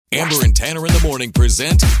Amber and Tanner in the morning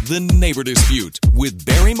present The Neighbor Dispute with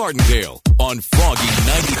Barry Martindale on Froggy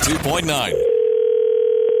 92.9.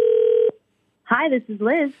 Hi, this is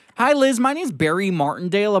Liz. Hi, Liz. My name's Barry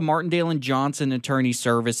Martindale of Martindale & Johnson Attorney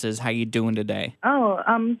Services. How you doing today?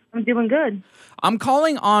 I'm doing good. I'm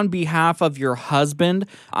calling on behalf of your husband.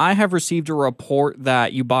 I have received a report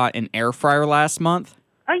that you bought an air fryer last month.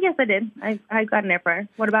 Oh, yes, I did. I got an air fryer.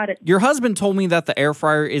 What about it? Your husband told me that the air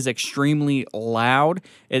fryer is extremely loud.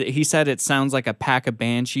 He said it sounds like a pack of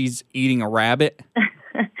banshees eating a rabbit.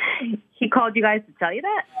 He called you guys to tell you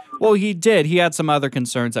that? Well, he did. He had some other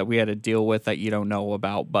concerns that we had to deal with that you don't know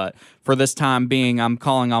about. But for this time being, I'm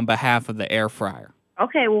calling on behalf of the air fryer.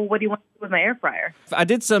 Okay, well, what do you want to do with my air fryer? I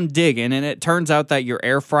did some digging, and it turns out that your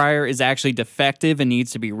air fryer is actually defective and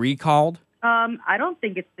needs to be recalled. I don't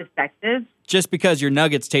think it's defective. Just because your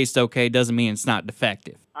nuggets taste okay doesn't mean it's not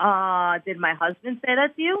defective. Did my husband say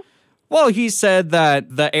that to you? Well, he said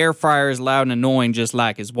that the air fryer is loud and annoying just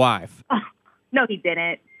like his wife. Oh, no, he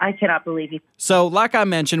didn't. I cannot believe you. So, like I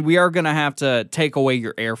mentioned, we are going to have to take away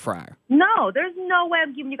your air fryer. No, there's no way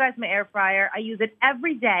I'm giving you guys my air fryer. I use it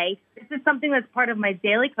every day. This is something that's part of my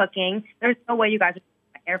daily cooking. There's no way you guys are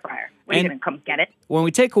air fryer. Are you going to come get it? When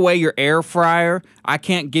we take away your air fryer, I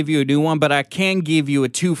can't give you a new one, but I can give you a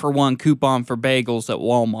 2-for-1 coupon for bagels at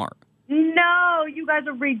Walmart. No, you guys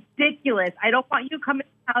are ridiculous. I don't want you to come in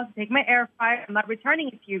the house and take my air fryer. I'm not returning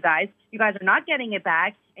it to you guys. You guys are not getting it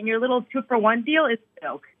back, and your little 2-for-1 deal is a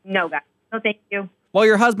joke. No, guys. No, thank you. Well,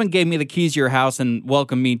 your husband gave me the keys to your house and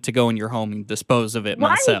welcomed me to go in your home and dispose of it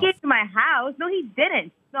myself. Why he gave to my house? No, he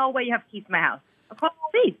didn't. No way you have keys to my house. I'll call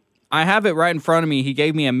the police. I have it right in front of me. He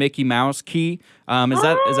gave me a Mickey Mouse key. Is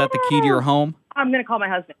that the key to your home? I'm going to call my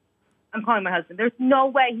husband. I'm calling my husband. There's no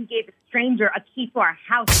way he gave a stranger a key to our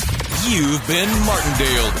house. You've been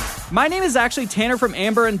Martindale. My name is actually Tanner from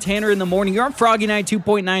Amber and Tanner in the Morning. You're on Froggy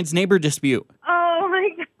 92.9's Neighbor Dispute. Oh, my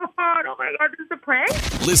God, this is a prank?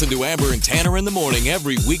 Listen to Amber and Tanner in the morning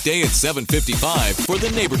every weekday at 7:55 for The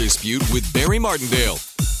Neighbor Dispute with Barry Martindale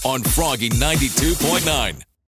on Froggy 92.9.